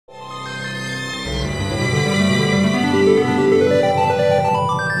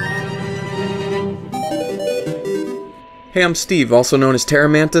Hey, I'm Steve, also known as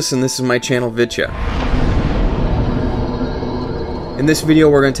Terramantis, and this is my channel ViiTCHA. In this video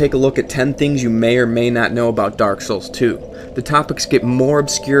we're going to take a look at 10 things you may or may not know about Dark Souls 2. The topics get more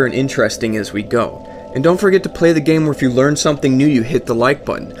obscure and interesting as we go. And don't forget to play the game where if you learn something new you hit the like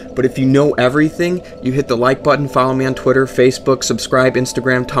button. But if you know everything, you hit the like button, follow me on Twitter, Facebook, subscribe,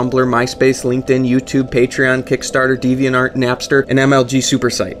 Instagram, Tumblr, MySpace, LinkedIn, YouTube, Patreon, Kickstarter, DeviantArt, Napster, and MLG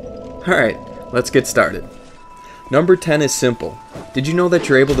Supersite. Alright, let's get started. Number 10 is simple. Did you know that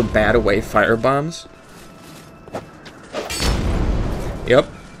you're able to bat away firebombs? Yep,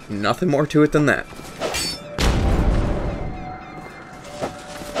 nothing more to it than that.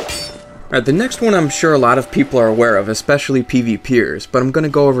 Alright, the next one I'm sure a lot of people are aware of, especially PvPers, but I'm going to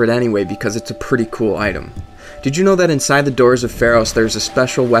go over it anyway because it's a pretty cool item. Did you know that inside the doors of Pharos there's a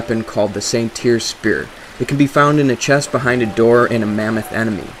special weapon called the St. Tyr's Spear? It can be found in a chest behind a door in a mammoth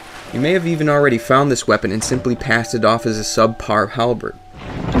enemy. You may have even already found this weapon and simply passed it off as a subpar halberd.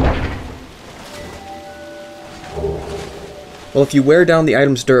 Well, if you wear down the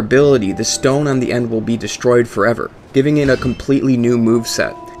item's durability, the stone on the end will be destroyed forever, giving it a completely new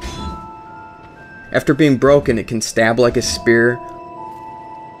moveset. After being broken, it can stab like a spear,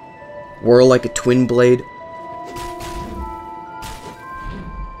 whirl like a twin blade,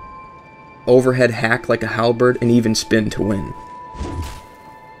 overhead hack like a halberd, and even spin to win.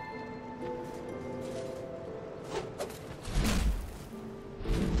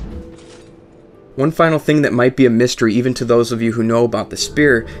 One final thing that might be a mystery even to those of you who know about the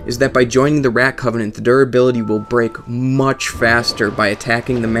spear is that by joining the Rat Covenant, the durability will break much faster by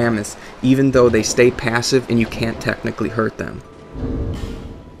attacking the mammoths, even though they stay passive and you can't technically hurt them.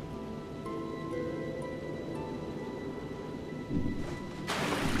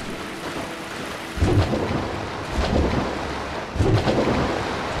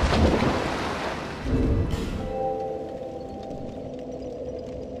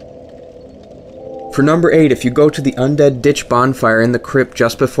 For number 8, if you go to the Undead Ditch bonfire in the crypt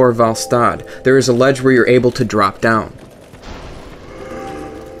just before Valstad, there is a ledge where you're able to drop down.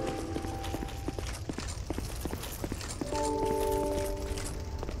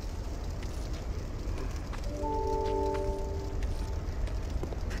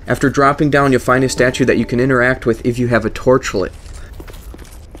 After dropping down, you'll find a statue that you can interact with if you have a torch lit.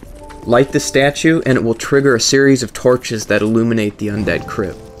 Light the statue and it will trigger a series of torches that illuminate the undead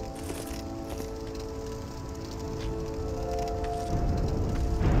crypt.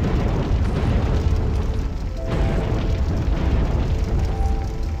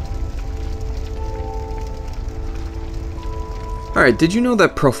 Alright, did you know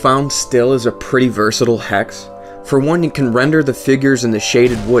that Profound Still is a pretty versatile hex? For one, it can render the figures in the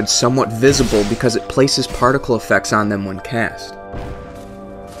shaded wood somewhat visible because it places particle effects on them when cast.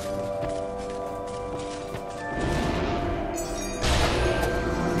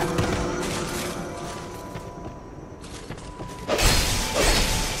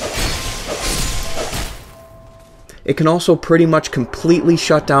 It can also pretty much completely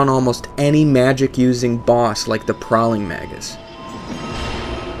shut down almost any magic-using boss like the Prowling Magus.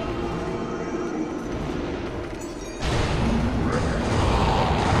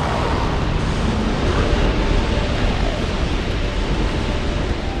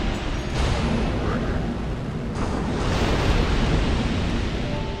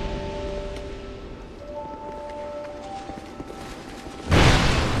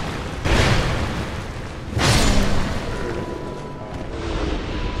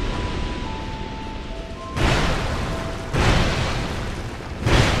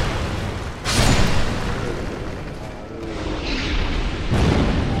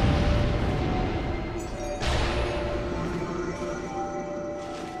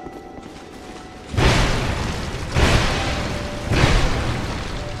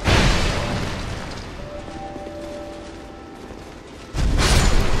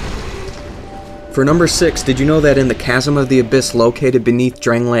 For number 6, did you know that in the Chasm of the Abyss located beneath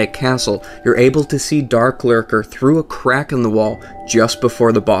Drangleic Castle, you're able to see Dark Lurker through a crack in the wall just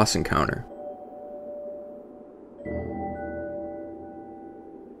before the boss encounter?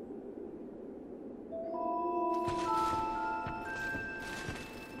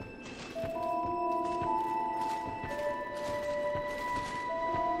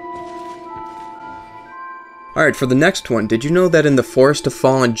 Alright, for the next one, did you know that in the Forest of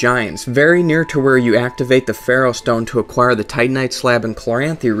Fallen Giants, very near to where you activate the Pharaoh Stone to acquire the Titanite Slab and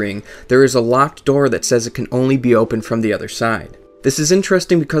Chloranthy Ring, there is a locked door that says it can only be opened from the other side? This is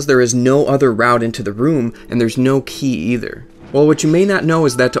interesting because there is no other route into the room, and there's no key either. Well, what you may not know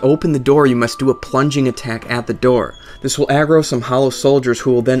is that to open the door you must do a plunging attack at the door. This will aggro some hollow soldiers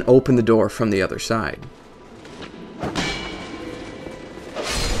who will then open the door from the other side.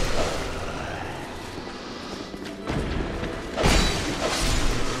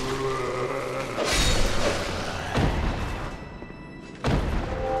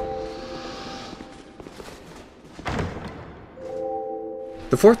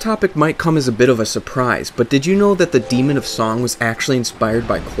 The fourth topic might come as a bit of a surprise, but did you know that the Demon of Song was actually inspired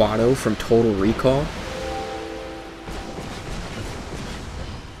by Quado from Total Recall?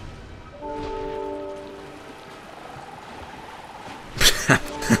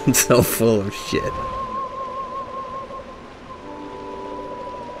 I'm so full of shit.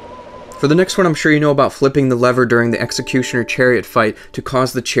 For the next one, I'm sure you know about flipping the lever during the Executioner chariot fight to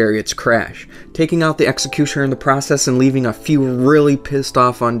cause the chariots crash, taking out the Executioner in the process and leaving a few really pissed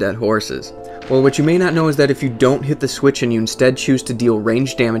off undead horses. Well, what you may not know is that if you don't hit the switch and you instead choose to deal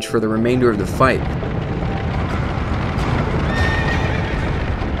range damage for the remainder of the fight,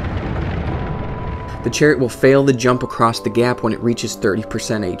 the chariot will fail to jump across the gap when it reaches 30%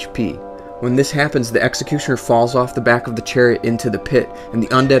 HP. When this happens, the Executioner falls off the back of the chariot into the pit, and the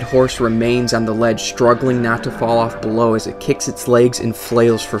undead horse remains on the ledge, struggling not to fall off below as it kicks its legs and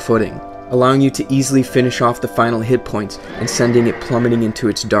flails for footing, allowing you to easily finish off the final hit points and sending it plummeting into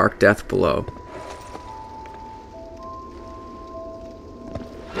its dark death below.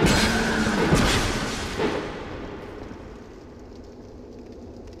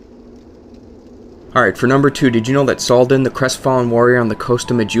 Alright, for number 2, did you know that Salden, the crestfallen warrior on the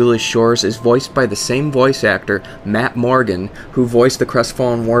coast of Majula's shores, is voiced by the same voice actor, Matt Morgan, who voiced the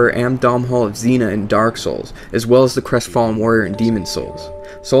crestfallen warrior Amdamhal of Xena in Dark Souls, as well as the crestfallen warrior in Demon Souls.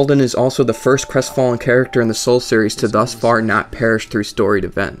 Salden is also the first crestfallen character in the Souls series to thus far not perish through storied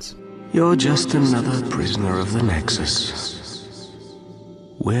events. You're just another prisoner of the Nexus.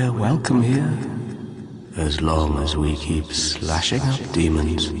 We're welcome here, as long as we keep slashing up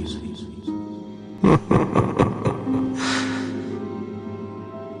demons.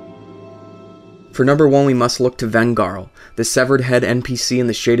 For number 1, we must look to Vengarl, the severed head NPC in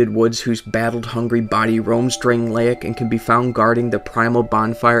the Shaded Woods whose battle-hungry body roams Drangleic and can be found guarding the primal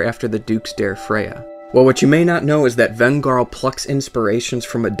bonfire after the Duke's Dare Freya. Well, what you may not know is that Vengarl plucks inspirations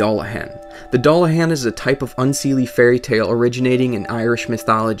from a Dullahan. The Dullahan is a type of unseelie fairy tale originating in Irish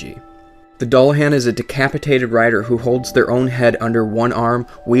mythology. The Dullahan is a decapitated rider who holds their own head under one arm,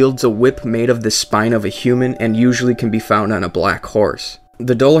 wields a whip made of the spine of a human, and usually can be found on a black horse.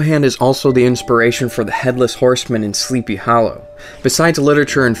 The Dullahan is also the inspiration for the Headless Horseman in Sleepy Hollow. Besides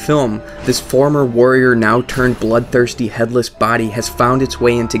literature and film, this former warrior now turned bloodthirsty headless body has found its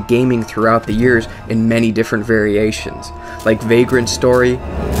way into gaming throughout the years in many different variations, like Vagrant Story,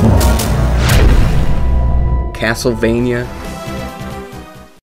 Castlevania,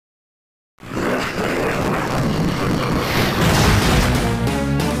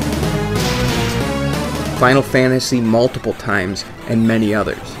 Final Fantasy multiple times, and many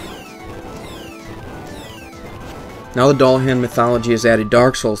others. Now the Dullahan mythology has added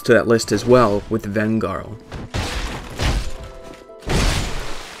Dark Souls to that list as well, with Vengarl.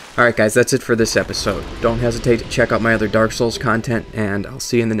 Alright guys, that's it for this episode. Don't hesitate to check out my other Dark Souls content, and I'll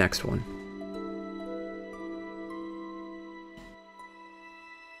see you in the next one.